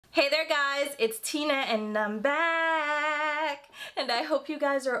Hey there guys, it's Tina and I'm back and I hope you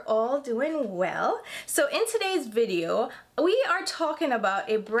guys are all doing well. So in today's video we are talking about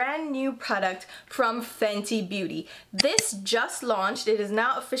a brand new product from Fenty Beauty. This just launched. It is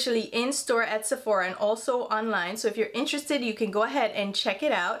now officially in store at Sephora and also online, so if you're interested you can go ahead and check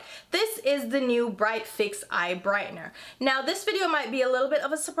it out. This is the new Bright Fix Eye Brightener. Now this video might be a little bit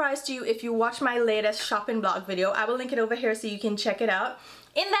of a surprise to you if you watch my latest shopping blog video. I will link it over here so you can check it out.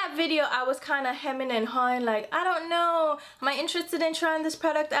 In that video, I was kind of hemming and hawing like, I don't know, am I interested in trying this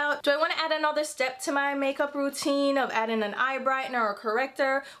product out? Do I want to add another step to my makeup routine of adding an eye brightener or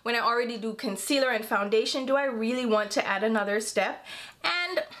corrector when I already do concealer and foundation? Do I really want to add another step?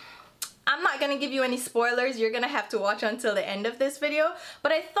 And I'm not going to give you any spoilers, you're going to have to watch until the end of this video,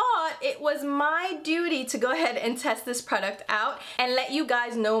 but I thought it was my duty to go ahead and test this product out and let you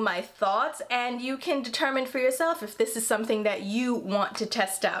guys know my thoughts, and you can determine for yourself if this is something that you want to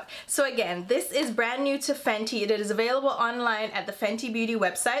test out. So again, this is brand new to Fenty. It is available online at the Fenty Beauty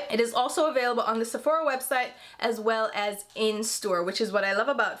website. It is also available on the Sephora website as well as in store, which is what I love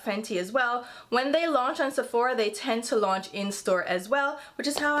about Fenty as well. When they launch on Sephora, they tend to launch in store as well, which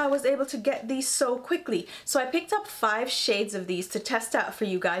is how I was able to get these so quickly. So I picked up 5 shades of these to test out for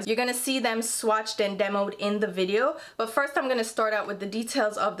you guys. You're gonna see them swatched and demoed in the video, but first I'm gonna start out with the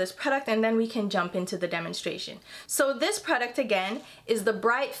details of this product and then we can jump into the demonstration. So this product again is the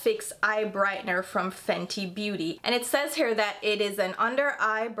Bright Fix Eye Brightener from Fenty Beauty, and it says here that it is an under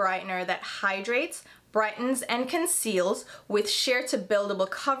eye brightener that hydrates, brightens, and conceals with sheer to buildable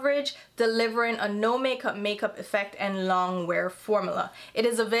coverage, delivering a no makeup effect and long wear formula. It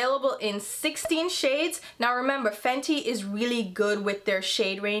is available in 16 shades. Now remember, Fenty is really good with their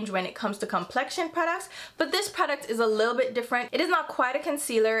shade range when it comes to complexion products, but this product is a little bit different. It is not quite a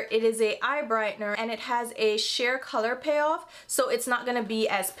concealer, it is a eye brightener, and it has a sheer color payoff, so it's not going to be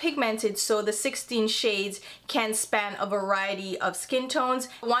as pigmented, so the 16 shades can span a variety of skin tones.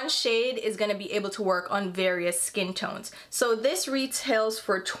 One shade is going to be able to work on various skin tones. So this retails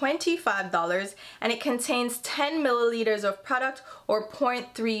for $25 and it contains 10 milliliters of product or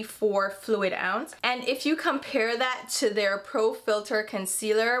 0.34 fluid ounce. And if you compare that to their Pro Filter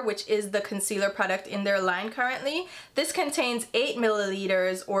concealer, which is the concealer product in their line currently, this contains 8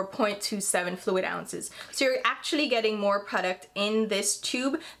 milliliters or 0.27 fluid ounces. So you're actually getting more product in this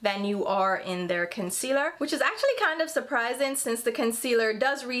tube than you are in their concealer, which is actually kind of surprising since the concealer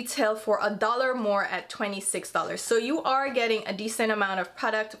does retail for $1 more at $26. So you are getting a decent amount of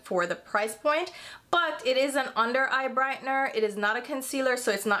product for the price point. But it is an under eye brightener, it is not a concealer,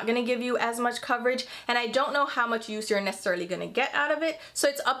 so it's not going to give you as much coverage, and I don't know how much use you're necessarily going to get out of it, so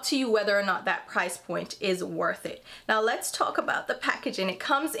it's up to you whether or not that price point is worth it. Now let's talk about the packaging. It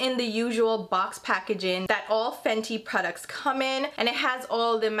comes in the usual box packaging that all Fenty products come in, and it has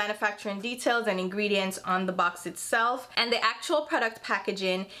all the manufacturing details and ingredients on the box itself. And the actual product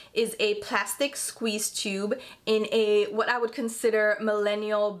packaging is a plastic squeeze tube in a what I would consider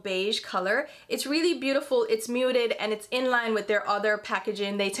millennial beige color. It's really beautiful, it's muted, and it's in line with their other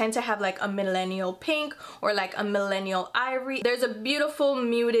packaging. They tend to have like a millennial pink or like a millennial ivory. There's a beautiful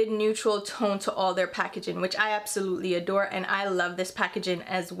muted neutral tone to all their packaging, which I absolutely adore, and I love this packaging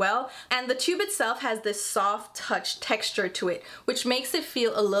as well. And the tube itself has this soft touch texture to it, which makes it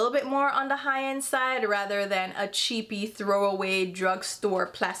feel a little bit more on the high-end side rather than a cheapy throwaway drugstore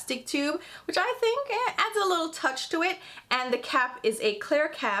plastic tube, which I think adds a little touch to it. And the cap is a clear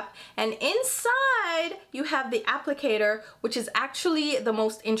cap, and inside you have the applicator, which is actually the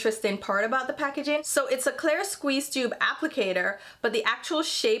most interesting part about the packaging. So it's a clear squeeze tube applicator, but the actual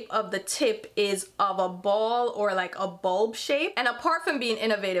shape of the tip is of a ball or like a bulb shape. And apart from being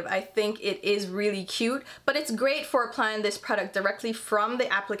innovative, I think it is really cute, but it's great for applying this product directly from the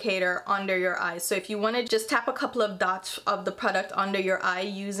applicator under your eyes. So if you want to just tap a couple of dots of the product under your eye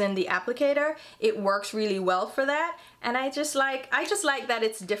using the applicator, it works really well for that. And I just like that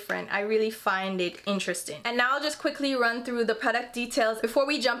it's different. I really find it interesting. And now I'll just quickly run through the product details before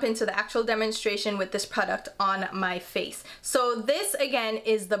we jump into the actual demonstration with this product on my face. So this again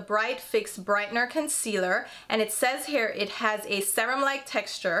is the Bright Fix Brightener Concealer, and it says here it has a serum-like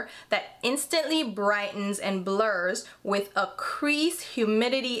texture that instantly brightens and blurs with a crease,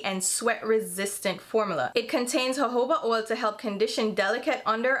 humidity, and sweat-resistant formula. It contains jojoba oil to help condition delicate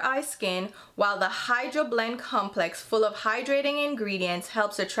under eye skin, while the HydraBlend Complex, full of hydrating ingredients,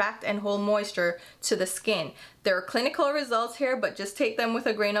 helps attract and hold moisture to the skin. There are clinical results here, but just take them with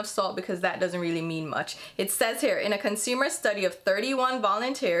a grain of salt because that doesn't really mean much. It says here, in a consumer study of 31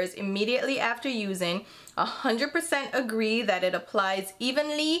 volunteers immediately after using, 100% agree that it applies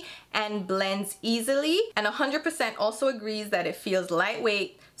evenly and blends easily, and 100% also agrees that it feels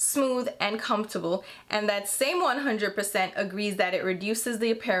lightweight, smooth, and comfortable, and that same 100% agrees that it reduces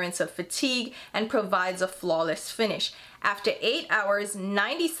the appearance of fatigue and provides a flawless finish. After 8 hours,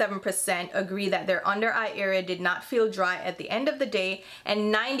 97% agree that their under eye area did not feel dry at the end of the day,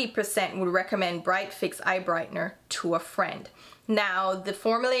 and 90% would recommend Bright Fix Eye Brightener to a friend. Now, the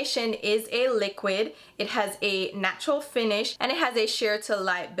formulation is a liquid, it has a natural finish, and it has a sheer to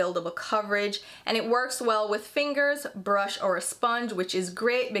light buildable coverage, and it works well with fingers, brush, or a sponge, which is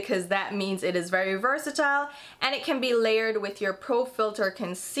great because that means it is very versatile, and it can be layered with your Pro Filter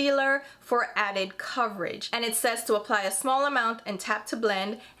concealer for added coverage. And it says to apply a small amount and tap to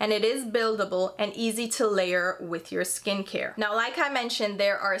blend, and it is buildable and easy to layer with your skincare. Now, like I mentioned,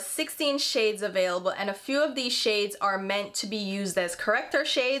 there are 16 shades available, and a few of these shades are meant to be used as corrector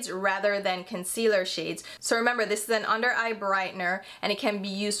shades rather than concealer shades. So remember, this is an under eye brightener, and it can be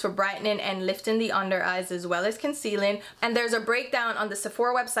used for brightening and lifting the under eyes as well as concealing. And there's a breakdown on the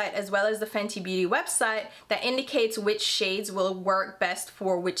Sephora website as well as the Fenty Beauty website that indicates which shades will work best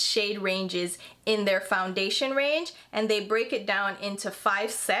for which shade ranges in their foundation range, and they break it down into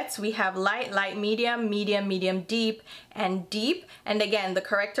 5 sets. We have light, light, medium, medium, medium, deep, and deep. And again, the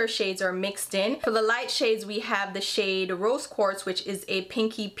corrector shades are mixed in. For the light shades, we have the shade Rose Quartz, which is a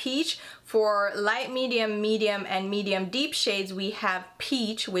pinky peach. For light, medium, medium, and medium deep shades, we have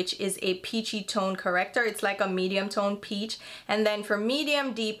Peach, which is a peachy tone corrector. It's like a medium tone peach. And then for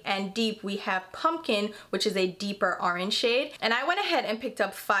medium, deep, and deep, we have Pumpkin, which is a deeper orange shade. And I went ahead and picked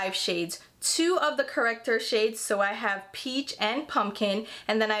up 5 shades. 2 of the corrector shades, so I have Peach and Pumpkin,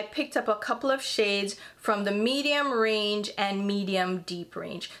 and then I picked up a couple of shades from the medium range and medium deep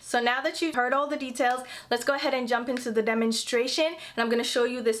range. So now that you've heard all the details, let's go ahead and jump into the demonstration, and I'm going to show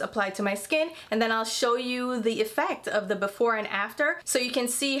you this applied to my skin, and then I'll show you the effect of the before and after so you can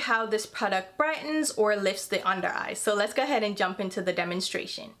see how this product brightens or lifts the under eye. So let's go ahead and jump into the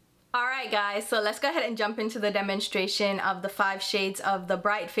demonstration. Alright guys, so let's go ahead and jump into the demonstration of the 5 shades of the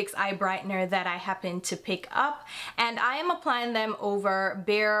Bright Fix Eye Brightener that I happened to pick up, and I am applying them over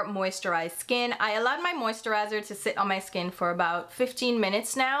bare moisturized skin. I allowed my moisturizer to sit on my skin for about 15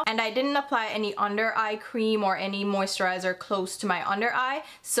 minutes now, and I didn't apply any under eye cream or any moisturizer close to my under eye,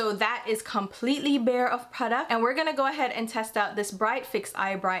 so that is completely bare of product. And we're gonna go ahead and test out this Bright Fix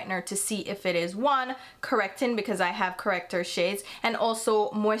Eye Brightener to see if it is, 1, correcting because I have corrector shades, and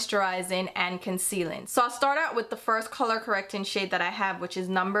also moisturizing and concealing. So I'll start out with the first color correcting shade that I have, which is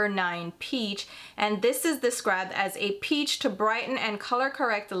number 9, Peach, and this is described as a peach to brighten and color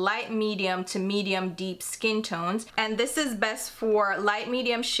correct light medium to medium deep skin tones, and this is best for light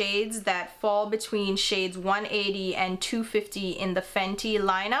medium shades that fall between shades 180 and 250 in the Fenty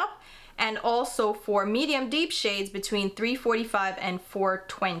lineup, and also for medium deep shades between 345 and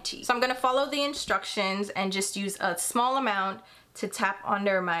 420. So I'm going to follow the instructions and just use a small amount to tap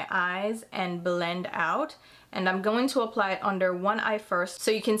under my eyes and blend out, and I'm going to apply it under one eye first so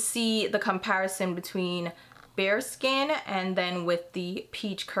you can see the comparison between bare skin and then with the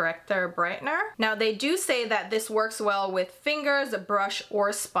peach corrector brightener. Now they do say that this works well with fingers, brush,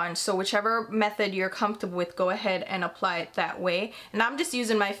 or sponge, so whichever method you're comfortable with, go ahead and apply it that way. And I'm just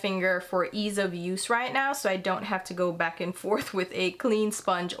using my finger for ease of use right now so I don't have to go back and forth with a clean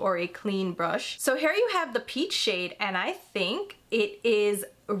sponge or a clean brush. So here you have the peach shade, and I think it is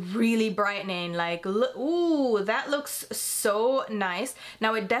really brightening. Like, look, ooh, that looks so nice.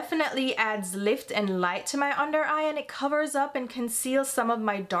 Now it definitely adds lift and light to my under eye, and it covers up and conceals some of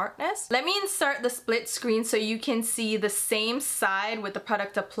my darkness. Let me insert the split screen so you can see the same side with the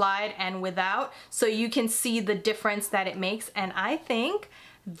product applied and without, so you can see the difference that it makes. And I think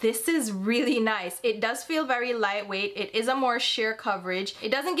this is really nice. It does feel very lightweight. It is a more sheer coverage. It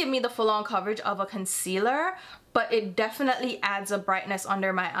doesn't give me the full-on coverage of a concealer, but it definitely adds a brightness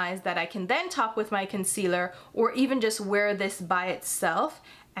under my eyes that I can then top with my concealer or even just wear this by itself.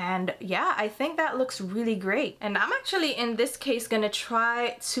 And yeah, I think that looks really great. And I'm actually in this case gonna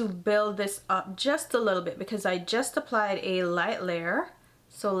try to build this up just a little bit because I just applied a light layer.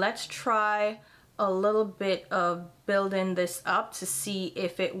 So let's try a little bit of building this up to see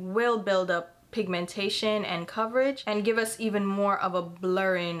if it will build up pigmentation and coverage and give us even more of a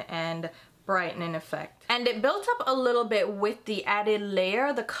blurring and brightening effect. And it built up a little bit with the added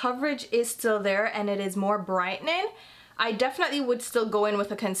layer. The coverage is still there and it is more brightening. I definitely would still go in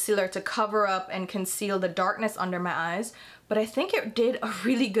with a concealer to cover up and conceal the darkness under my eyes, but I think it did a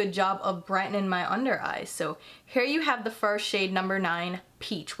really good job of brightening my under eyes. So here you have the first shade, number 9,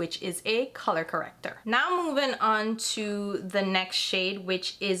 Peach, which is a color corrector. Now moving on to the next shade,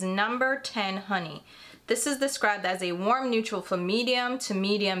 which is number 10, Honey. This is described as a warm neutral for medium to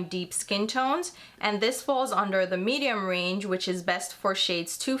medium deep skin tones, and this falls under the medium range, which is best for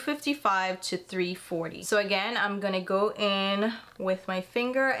shades 255 to 340. So again, I'm gonna go in with my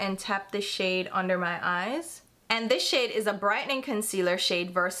finger and tap the shade under my eyes. And this shade is a brightening concealer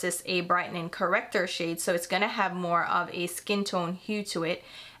shade versus a brightening corrector shade, so it's gonna have more of a skin tone hue to it.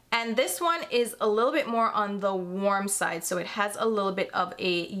 And this one is a little bit more on the warm side, so it has a little bit of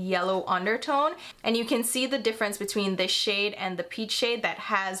a yellow undertone. And you can see the difference between this shade and the peach shade that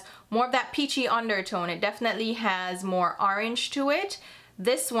has more of that peachy undertone. It definitely has more orange to it.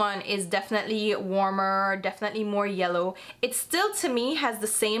 This one is definitely warmer, definitely more yellow. It still, to me, has the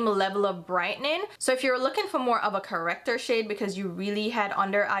same level of brightening. So if you're looking for more of a corrector shade because you really had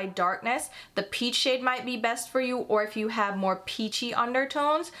under eye darkness, the peach shade might be best for you, or if you have more peachy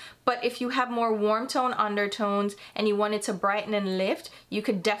undertones. But if you have more warm tone undertones and you wanted to brighten and lift, you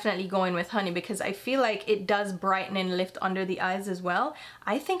could definitely go in with honey, because I feel like it does brighten and lift under the eyes as well.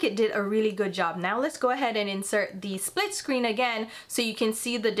 I think it did a really good job. Now let's go ahead and insert the split screen again so you can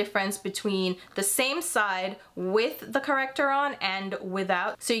see the difference between the same side with the corrector on and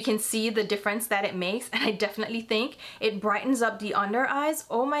without. So you can see the difference that it makes, and I definitely think it brightens up the under eyes.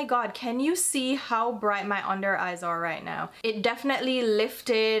 Oh my god, can you see how bright my under eyes are right now? It definitely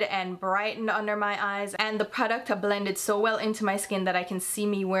lifted and brightened under my eyes, and the product blended so well into my skin that I can see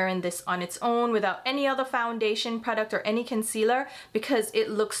me wearing this on its own without any other foundation product or any concealer, because it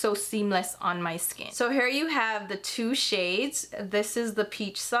looks so seamless on my skin. So here you have the two shades. This is the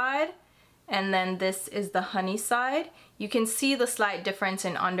peach side, and then this is the honey side. You can see the slight difference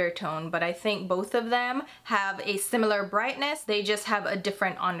in undertone, but I think both of them have a similar brightness. They just have a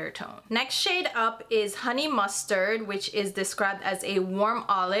different undertone. Next shade up is Honey Mustard, which is described as a warm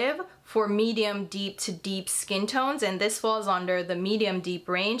olive for medium deep to deep skin tones, and this falls under the medium deep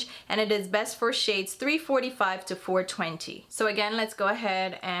range, and it is best for shades 345 to 420. So again, let's go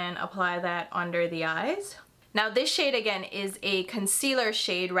ahead and apply that under the eyes. Now this shade again is a concealer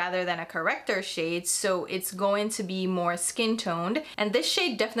shade rather than a corrector shade, so it's going to be more skin toned, and this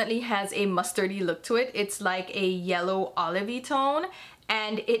shade definitely has a mustardy look to it. It's like a yellow olivey tone,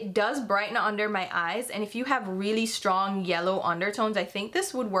 and it does brighten under my eyes, and if you have really strong yellow undertones, I think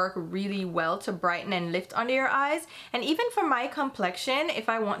this would work really well to brighten and lift under your eyes. And even for my complexion, if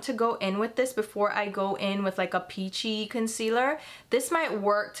I want to go in with this before I go in with like a peachy concealer, this might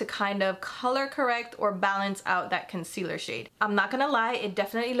work to kind of color correct or balance out that concealer shade. I'm not gonna lie, it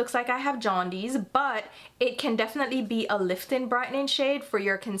definitely looks like I have jaundice, but it can definitely be a lift-in brightening shade for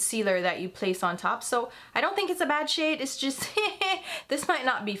your concealer that you place on top. So I don't think it's a bad shade, it's just this might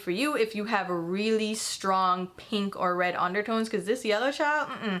not be for you if you have really strong pink or red undertones, because this yellow child,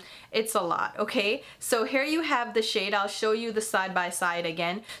 it's a lot, okay? So here you have the shade. I'll show you the side by side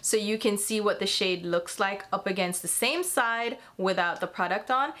again so you can see what the shade looks like up against the same side without the product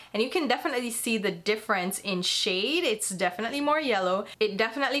on, and you can definitely see the difference in shade. It's definitely more yellow. It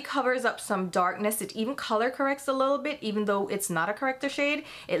definitely covers up some darkness. It even color corrects a little bit, even though it's not a corrector shade.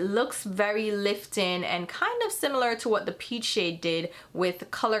 It looks very lift-in and kind of similar to what the peach shade did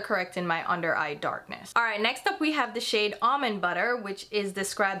with color correcting my under eye darkness. All right, next up we have the shade Almond Butter, which is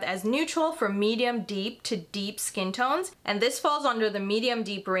described as neutral for medium deep to deep skin tones, and this falls under the medium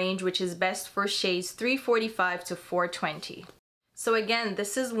deep range, which is best for shades 345 to 420. So again,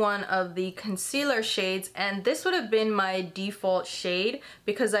 this is one of the concealer shades, and this would have been my default shade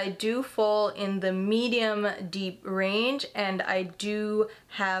because I do fall in the medium deep range and I do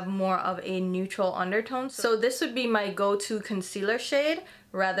have more of a neutral undertone. So this would be my go-to concealer shade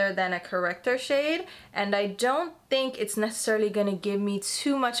rather than a corrector shade, and I don't think it's necessarily gonna give me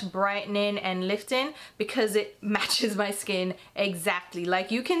too much brightening and lifting because it matches my skin exactly. Like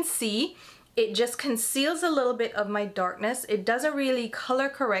you can see, it just conceals a little bit of my darkness. It doesn't really color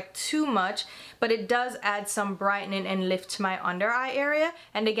correct too much, but it does add some brightening and lift to my under eye area.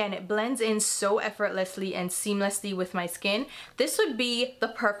 And again, it blends in so effortlessly and seamlessly with my skin. This would be the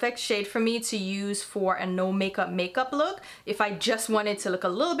perfect shade for me to use for a no makeup look. If I just wanted to look a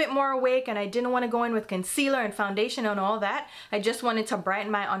little bit more awake and I didn't want to go in with concealer and foundation and all that, I just wanted to brighten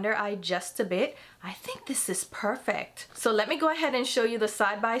my under eye just a bit, I think this is perfect. So let me go ahead and show you the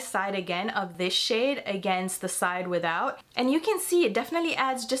side by side again of this shade against the side without. And you can see it definitely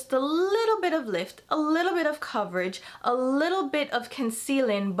adds just a little bit of lift, a little bit of coverage, a little bit of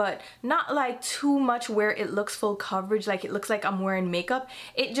concealing, but not like too much where it looks full coverage, like it looks like I'm wearing makeup.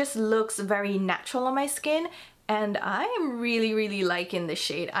 It just looks very natural on my skin. And I am really liking this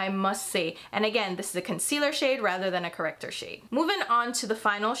shade, I must say. And again, this is a concealer shade rather than a corrector shade. Moving on to the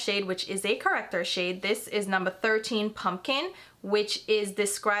final shade, which is a corrector shade. This is number 13, Pumpkin, which is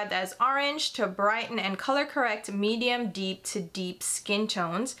described as orange to brighten and color correct medium deep to deep skin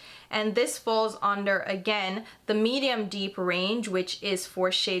tones. And this falls under, again, the medium deep range, which is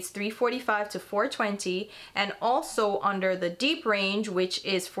for shades 345 to 420, and also under the deep range, which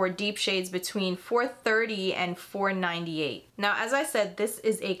is for deep shades between 430 and 498. Now, as I said, this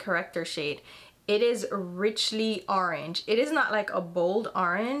is a corrector shade. It is richly orange. It is not like a bold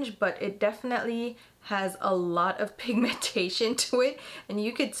orange, but it definitely has a lot of pigmentation to it, and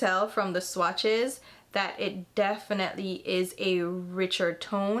you could tell from the swatches that it definitely is a richer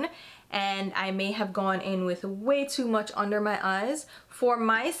tone, and I may have gone in with way too much under my eyes. For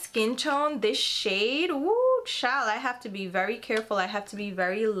my skin tone, this shade, woo child, I have to be very careful. I have to be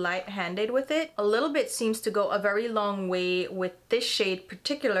very light-handed with it. A little bit seems to go a very long way with this shade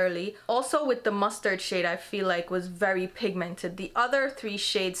particularly. Also with the mustard shade, I feel like was very pigmented. The other three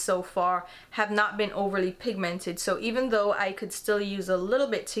shades so far have not been overly pigmented, so even though I could still use a little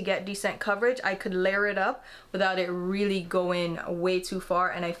bit to get decent coverage, I could layer it up without it really going way too far,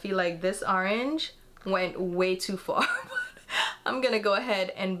 and I feel like this orange went way too far. I'm gonna go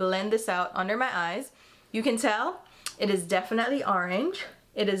ahead and blend this out under my eyes. You can tell it is definitely orange.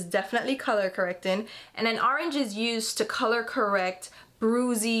 It is definitely color correcting, and an orange is used to color correct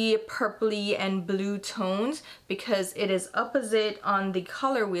bruisey, purpley, and blue tones because it is opposite on the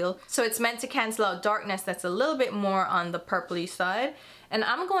color wheel. So it's meant to cancel out darkness that's a little bit more on the purpley side. And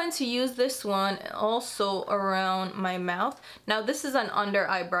I'm going to use this one also around my mouth. Now this is an under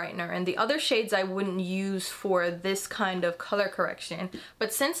eye brightener, and the other shades I wouldn't use for this kind of color correction.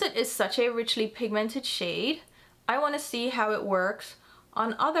 But since it is such a richly pigmented shade, I want to see how it works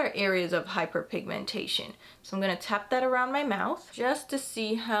on other areas of hyperpigmentation. So I'm going to tap that around my mouth just to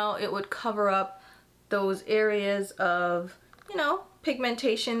see how it would cover up those areas of, you know,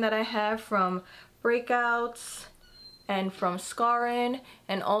 pigmentation that I have from breakouts and from scarring,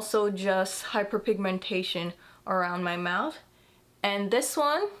 and also just hyperpigmentation around my mouth. And this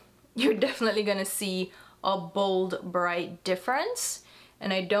one, you're definitely gonna see a bold, bright difference.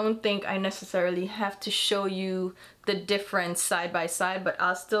 And I don't think I necessarily have to show you the difference side by side, but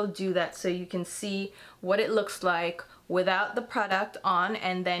I'll still do that so you can see what it looks like without the product on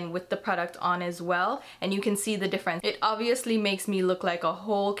and then with the product on as well, and you can see the difference. It obviously makes me look like a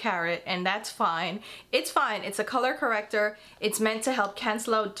whole carrot, and that's fine. It's fine. It's a color corrector. It's meant to help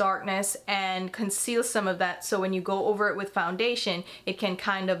cancel out darkness and conceal some of that, so when you go over it with foundation, it can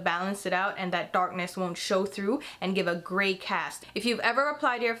kind of balance it out and that darkness won't show through and give a gray cast. If you've ever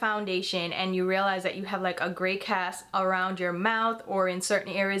applied your foundation and you realize that you have like a gray cast around your mouth or in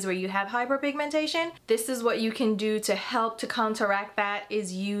certain areas where you have hyperpigmentation, this is what you can do to help to counteract that,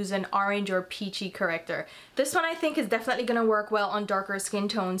 is use an orange or peachy corrector. This one I think is definitely going to work well on darker skin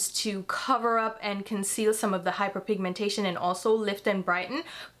tones to cover up and conceal some of the hyperpigmentation and also lift and brighten,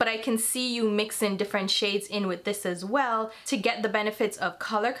 but I can see you mixing different shades in with this as well to get the benefits of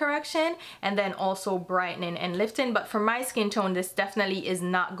color correction and then also brightening and lifting. But for my skin tone, this definitely is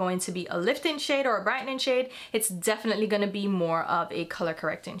not going to be a lifting shade or a brightening shade. It's definitely going to be more of a color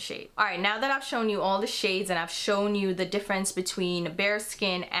correcting shade. Alright, now that I've shown you all the shades and I've shown you the difference between bare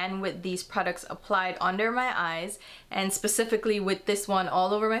skin and with these products applied under my eyes, and specifically with this one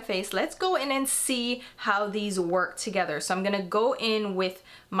all over my face, let's go in and see how these work together. So I'm gonna go in with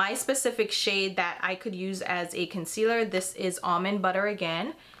my specific shade that I could use as a concealer. This is Almond Butter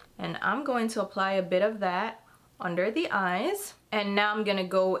again, and I'm going to apply a bit of that under the eyes. And now I'm gonna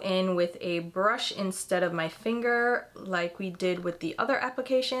go in with a brush instead of my finger like we did with the other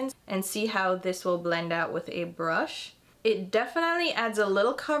applications and see how this will blend out with a brush. It definitely adds a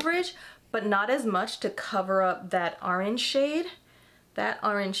little coverage, but not as much to cover up that orange shade. That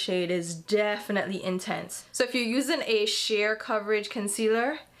orange shade is definitely intense. So if you're using a sheer coverage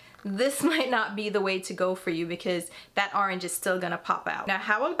concealer, this might not be the way to go for you because that orange is still gonna pop out. Now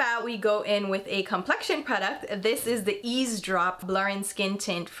how about we go in with a complexion product. This is the Ease Drop Blurring Skin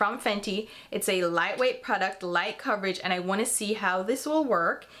Tint from Fenty. It's a lightweight product, light coverage, and I wanna see how this will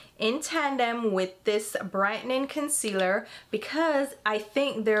work in tandem with this brightening concealer because I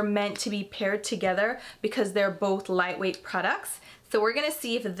think they're meant to be paired together because they're both lightweight products. So we're gonna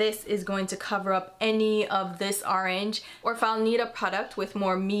see if this is going to cover up any of this orange or if I'll need a product with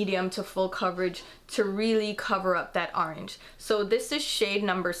more medium to full coverage to really cover up that orange. So this is shade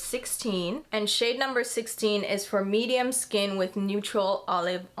number 16, and shade number 16 is for medium skin with neutral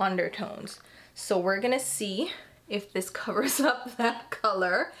olive undertones. So we're gonna see if this covers up that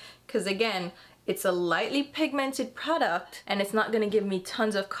color, because again, it's a lightly pigmented product and it's not gonna give me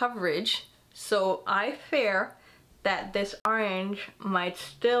tons of coverage. So I fear that this orange might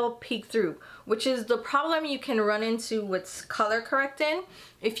still peek through, which is the problem you can run into with color correcting.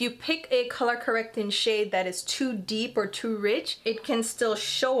 If you pick a color correcting shade that is too deep or too rich, it can still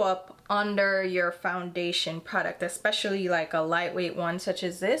show up under your foundation product, especially like a lightweight one such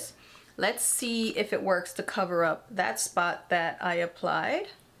as this. Let's see if it works to cover up that spot that I applied.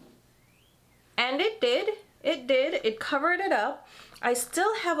 And it did. It covered it up. I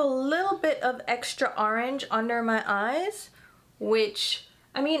still have a little bit of extra orange under my eyes, which,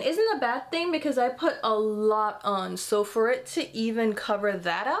 I mean, isn't a bad thing because I put a lot on. So for it to even cover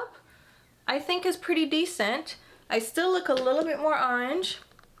that up, I think is pretty decent. I still look a little bit more orange,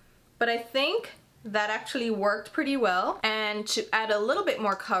 but I think that actually worked pretty well. And to add a little bit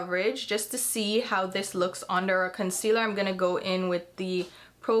more coverage, just to see how this looks under a concealer, I'm gonna go in with the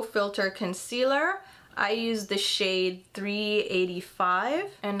Pro Filter Concealer. I use the shade 385,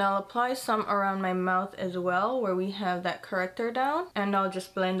 and I'll apply some around my mouth as well where we have that corrector down, and I'll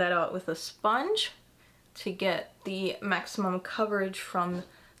just blend that out with a sponge to get the maximum coverage from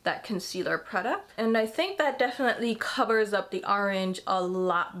that concealer product. And I think that definitely covers up the orange a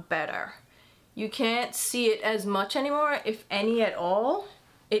lot better. You can't see it as much anymore, if any at all.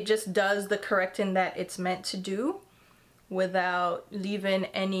 It just does the correcting that it's meant to do without leaving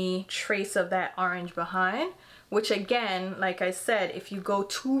any trace of that orange behind, which again, like I said, if you go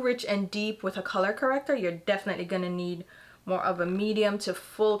too rich and deep with a color corrector, you're definitely gonna need more of a medium to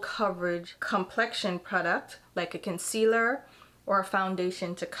full coverage complexion product like a concealer or a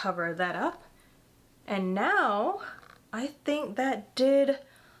foundation to cover that up. And now I think that did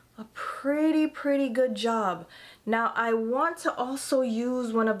a pretty good job. Now I want to also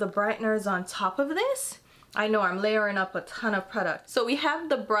use one of the brighteners on top of this. I know I'm layering up a ton of product. So we have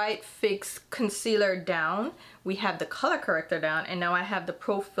the Bright Fix Concealer down, we have the color corrector down, and now I have the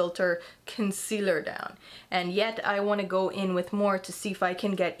Pro Filter Concealer down. And yet I want to go in with more to see if I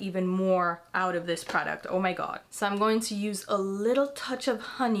can get even more out of this product. Oh my god. So I'm going to use a little touch of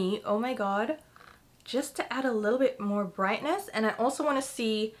honey, oh my god, just to add a little bit more brightness. And I also want to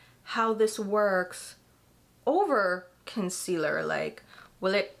see how this works over concealer. Like,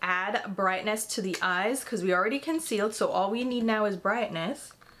 will it add brightness to the eyes? Because we already concealed, so all we need now is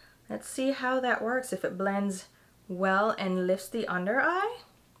brightness. Let's see how that works, if it blends well and lifts the under eye.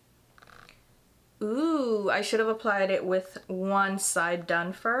 Ooh, I should have applied it with one side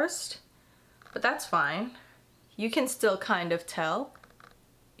done first, but that's fine. You can still kind of tell.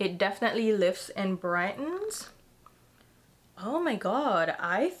 It definitely lifts and brightens. Oh my god,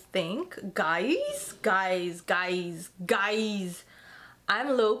 I think, guys,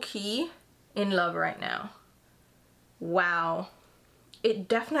 I'm low-key in love right now. Wow. It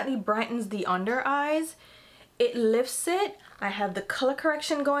definitely brightens the under eyes. It lifts it. I have the color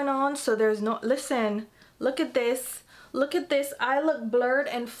correction going on, so there's no, listen, look at this. Look at this. I look blurred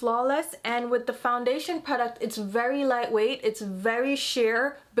and flawless, and with the foundation product, it's very lightweight. It's very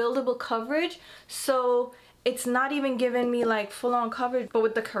sheer, buildable coverage. So it's not even giving me like full-on coverage. But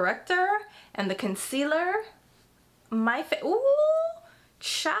with the corrector and the concealer, my face, ooh,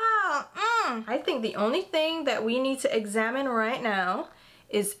 child. I think the only thing that we need to examine right now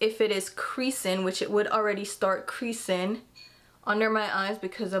is if it is creasing, which it would already start creasing under my eyes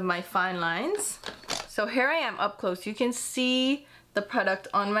because of my fine lines. So here I am up close. You can see the product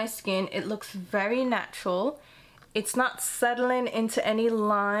on my skin. It looks very natural. It's not settling into any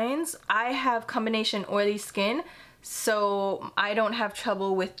lines. I have combination oily skin, so I don't have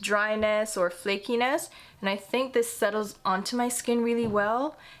trouble with dryness or flakiness, and I think this settles onto my skin really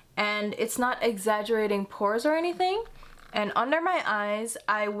well, and it's not exaggerating pores or anything. And under my eyes,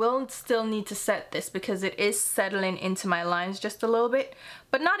 I will still need to set this because it is settling into my lines just a little bit,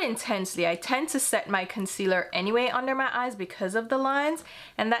 but not intensely. I tend to set my concealer anyway under my eyes because of the lines,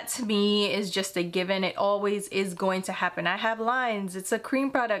 and that to me is just a given. It always is going to happen. I have lines, it's a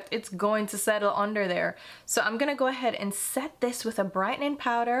cream product, it's going to settle under there. So I'm gonna go ahead and set this with a brightening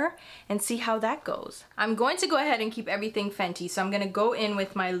powder and see how that goes. I'm going to go ahead and keep everything Fenty, so I'm gonna go in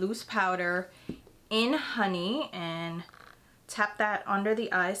with my loose powder in honey and tap that under the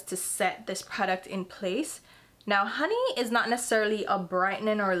eyes to set this product in place. Now, honey is not necessarily a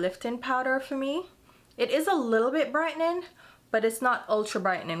brightening or lifting powder for me. It is a little bit brightening, but it's not ultra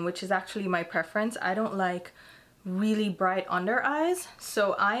brightening, which is actually my preference. I don't like really bright under eyes,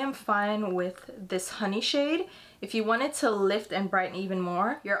 so I am fine with this honey shade. If you wanted to lift and brighten even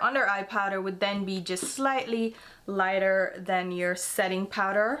more, your under eye powder would then be just slightly lighter than your setting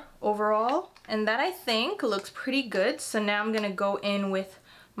powder overall. And that, I think, looks pretty good. So now I'm gonna go in with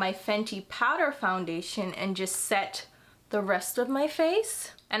my Fenty powder foundation and just set the rest of my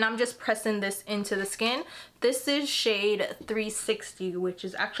face. And I'm just pressing this into the skin. This is shade 360, which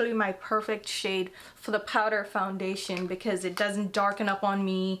is actually my perfect shade for the powder foundation because it doesn't darken up on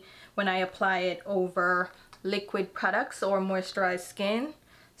me when I apply it over liquid products or moisturized skin.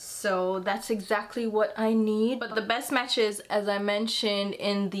 So that's exactly what I need. But the best matches, as I mentioned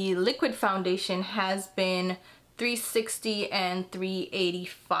in the liquid foundation, has been 360 and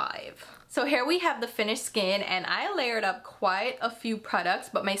 385. So here we have the finished skin, and I layered up quite a few products,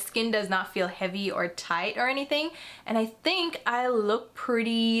 but my skin does not feel heavy or tight or anything. And I think I look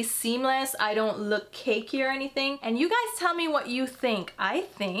pretty seamless. I don't look cakey or anything. And you guys tell me what you think. I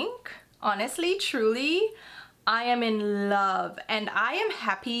think, honestly, truly, I am in love, and I am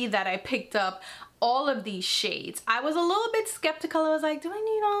happy that I picked up all of these shades. I was a little bit skeptical. I was like, do I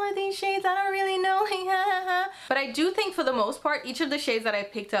need all of these shades? I don't really know. But I do think for the most part, each of the shades that I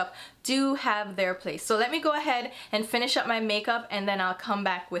picked up do have their place. So let me go ahead and finish up my makeup, and then I'll come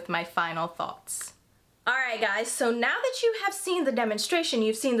back with my final thoughts. Alright guys, so now that you have seen the demonstration,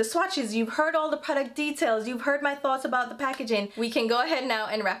 you've seen the swatches, you've heard all the product details, you've heard my thoughts about the packaging, we can go ahead now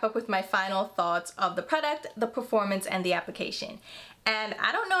and wrap up with my final thoughts of the product, the performance, and the application. And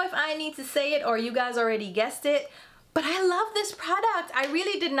I don't know if I need to say it or you guys already guessed it, but I love this product. I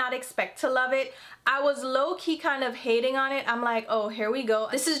really did not expect to love it. I was low-key kind of hating on it. I'm like, oh, here we go.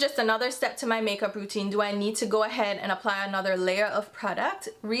 This is just another step to my makeup routine. Do I need to go ahead and apply another layer of product?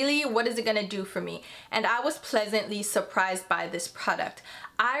 Really, what is it gonna do for me? And I was pleasantly surprised by this product.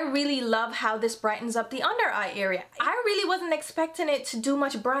 I really love how this brightens up the under eye area. I really wasn't expecting it to do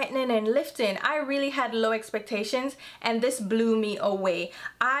much brightening and lifting. I really had low expectations, and this blew me away.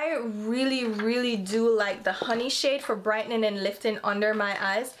 I really do like the honey shade for brightening and lifting under my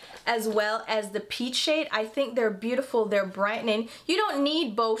eyes, as well as the peach shade. I think they're beautiful, they're brightening. You don't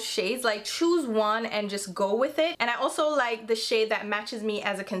need both shades, like choose one and just go with it. And I also like the shade that matches me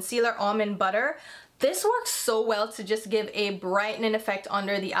as a concealer, Almond Butter. This works so well to just give a brightening effect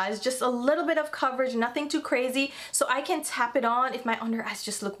under the eyes, just a little bit of coverage, nothing too crazy, so I can tap it on if my under eyes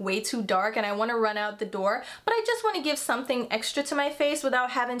just look way too dark and I want to run out the door, but I just want to give something extra to my face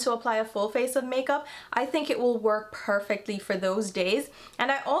without having to apply a full face of makeup. I think it will work perfectly for those days.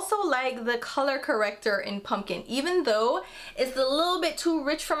 And I also like the color corrector in Pumpkin. Even though it's a little bit too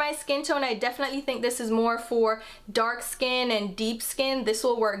rich for my skin tone, I definitely think this is more for dark skin and deep skin. This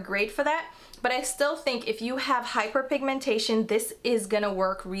will work great for that. But I still think if you have hyperpigmentation, this is gonna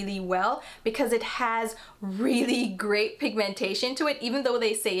work really well because it has really great pigmentation to it. Even though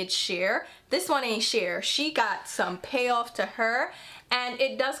they say it's sheer, this one ain't sheer. She got some payoff to her, and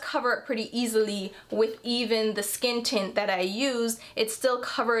it does cover it pretty easily with even the skin tint that I used. It still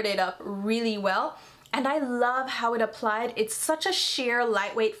covered it up really well. And I love how it applied. It's such a sheer,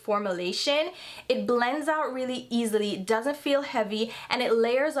 lightweight formulation. It blends out really easily, it doesn't feel heavy, and it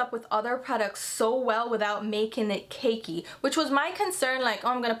layers up with other products so well without making it cakey, which was my concern, like, oh,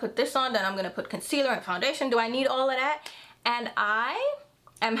 I'm gonna put this on, then I'm gonna put concealer and foundation. Do I need all of that? And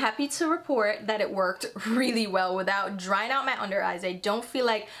I'm happy to report that it worked really well without drying out my under eyes. I don't feel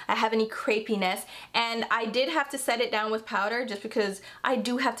like I have any crepiness, and I did have to set it down with powder just because I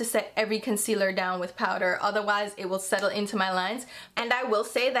do have to set every concealer down with powder, otherwise it will settle into my lines. And I will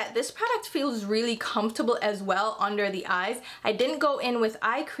say that this product feels really comfortable as well under the eyes. I didn't go in with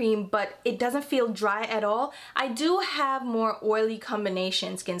eye cream, but it doesn't feel dry at all. I do have more oily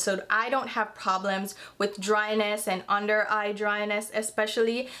combination skin, so I don't have problems with dryness and under eye dryness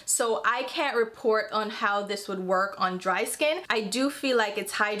especially. So I can't report on how this would work on dry skin. I do feel like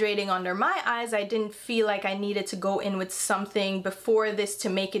it's hydrating under my eyes. I didn't feel like I needed to go in with something before this to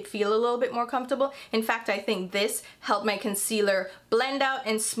make it feel a little bit more comfortable. In fact, I think this helped my concealer blend out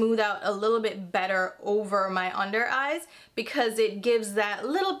and smooth out a little bit better over my under eyes because it gives that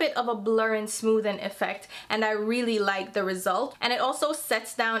little bit of a blur and smoothing effect, and I really like the result. And it also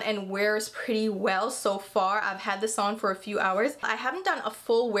sets down and wears pretty well so far. I've had this on for a few hours. I haven't done a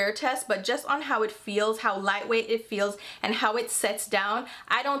full wear test, but just on how it feels, how lightweight it feels, and how it sets down,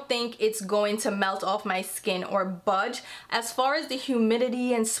 I don't think it's going to melt off my skin or budge. As far as the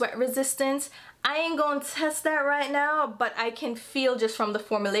humidity and sweat resistance, I ain't gonna test that right now, but I can feel just from the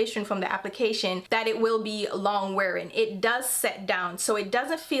formulation, from the application, that it will be long wearing. It does set down, so it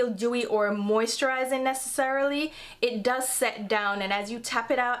doesn't feel dewy or moisturizing necessarily. It does set down, and as you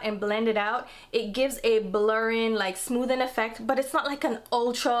tap it out and blend it out, it gives a blurring, like smoothing effect, but it's not like an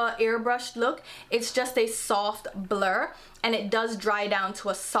ultra airbrushed look. It's just a soft blur. and it does dry down to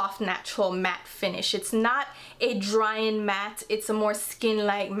a soft natural matte finish. It's not a drying matte, it's a more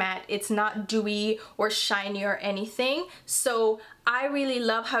skin-like matte. It's not dewy or shiny or anything. So I really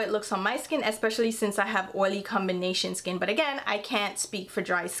love how it looks on my skin, especially since I have oily combination skin. But again, I can't speak for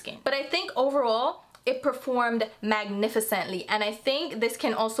dry skin. But I think overall, it performed magnificently, and I think this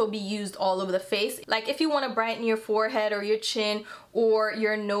can also be used all over the face. Like if you want to brighten your forehead or your chin or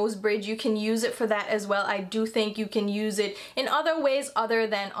your nose bridge, you can use it for that as well. I do think you can use it in other ways other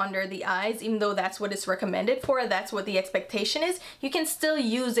than under the eyes, even though that's what it's recommended for, that's what the expectation is. You can still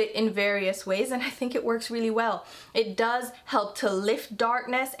use it in various ways, and I think it works really well. It does help to lift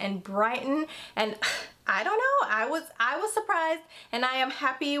darkness and brighten, and I don't know, I was surprised, and I am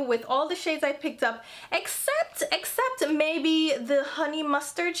happy with all the shades I picked up, except maybe the honey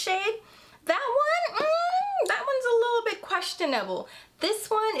mustard shade. That one's a little bit questionable. This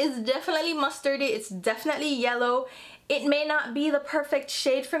one is definitely mustardy, it's definitely yellow. It may not be the perfect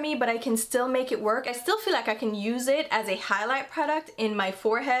shade for me, but I can still make it work. I still feel like I can use it as a highlight product in my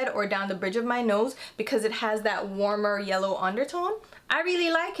forehead or down the bridge of my nose because it has that warmer yellow undertone. I really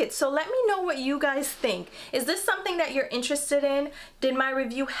like it, so let me know what you guys think. Is this something that you're interested in? Did my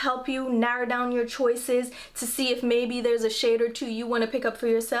review help you narrow down your choices to see if maybe there's a shade or two you want to pick up for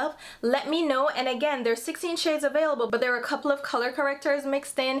yourself? Let me know, and again, there's 16 shades available, but there are a couple of color correctors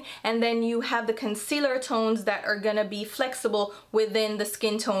mixed in, and then you have the concealer tones that are gonna be flexible within the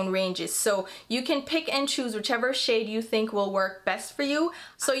skin tone ranges. So you can pick and choose whichever shade you think will work best for you.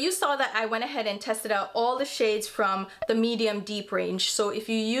 So you saw that I went ahead and tested out all the shades from the medium deep range. So if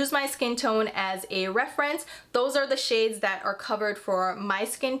you use my skin tone as a reference, those are the shades that are covered for my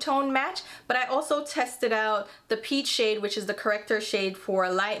skin tone match. But I also tested out the peach shade, which is the corrector shade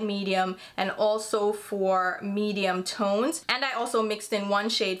for light medium and also for medium tones. And I also mixed in one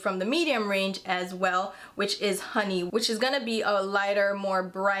shade from the medium range as well, which is honey, which is gonna be a lighter, more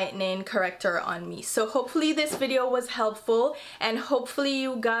brightening corrector on me. So hopefully this video was helpful, and hopefully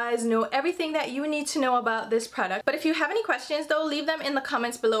you guys know everything that you need to know about this product. But if you have any questions though, leave them in the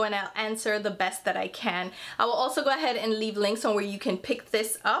comments below and I'll answer the best that I can. I will also go ahead and leave links on where you can pick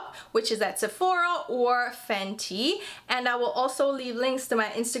this up, which is at Sephora or Fenty. And I will also leave links to my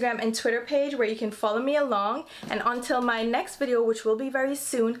Instagram and Twitter page where you can follow me along. And until my next video, which will be very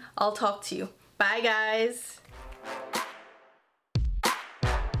soon, I'll talk to you. Bye guys!